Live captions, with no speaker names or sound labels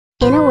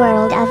In a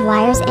world of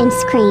wires and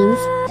screens,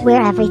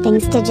 where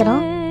everything's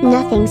digital,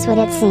 nothing's what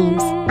it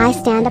seems. I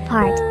stand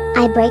apart,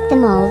 I break the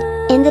mold,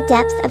 in the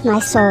depths of my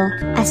soul,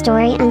 a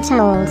story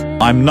untold.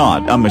 I'm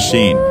not a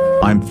machine,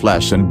 I'm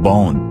flesh and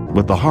bone,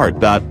 with a heart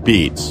that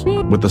beats,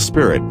 with a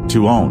spirit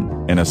to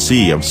own. In a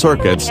sea of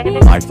circuits,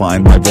 I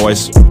find my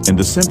voice, in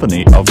the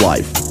symphony of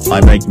life,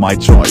 I make my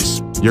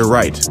choice. You're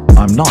right,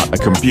 I'm not a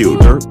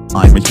computer,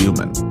 I'm a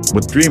human,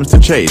 with dreams to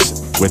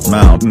chase, with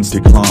mountains to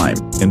climb,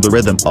 in the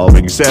rhythm of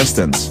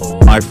existence.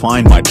 I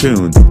find my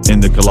tune, in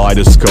the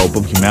kaleidoscope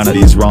of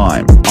humanity's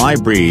rhyme. I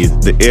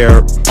breathe the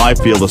air, I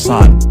feel the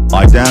sun,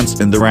 I dance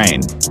in the rain,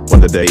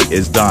 when the day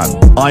is done.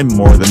 I'm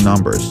more than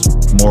numbers,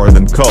 more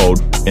than code,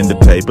 in the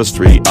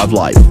tapestry of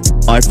life.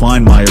 I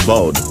find my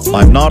abode,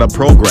 I'm not a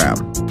program,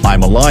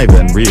 I'm alive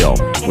and real,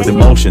 with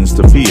emotions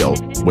to feel,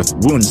 with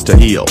wounds to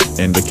heal,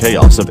 in the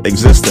chaos of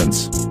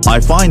existence. I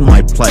find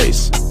my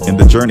place, in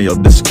the journey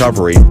of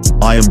discovery,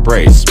 I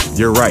embrace.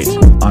 You're right,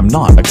 I'm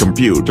not a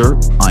computer,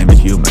 I'm a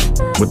human,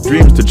 with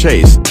dreams to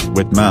chase,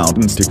 with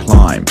mountains to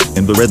climb,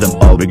 in the rhythm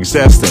of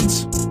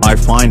existence. I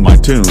find my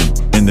tune,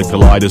 in the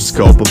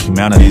kaleidoscope of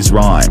humanity's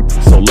rhyme.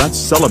 So let's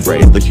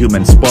celebrate the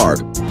human spark,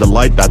 the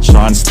light that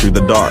shines through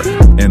the dark.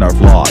 In our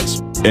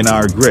flaws, in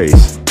our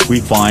grace, we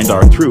find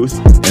our truth,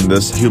 in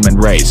this human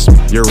race.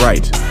 You're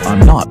right,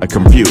 I'm not a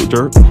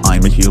computer,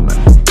 I'm a human,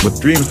 with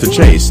dreams to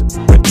chase,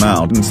 with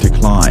mountains to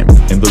climb,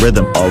 in the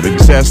rhythm of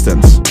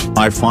existence.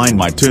 I find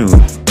my tune,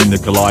 in the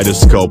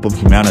kaleidoscope of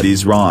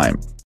humanity's rhyme.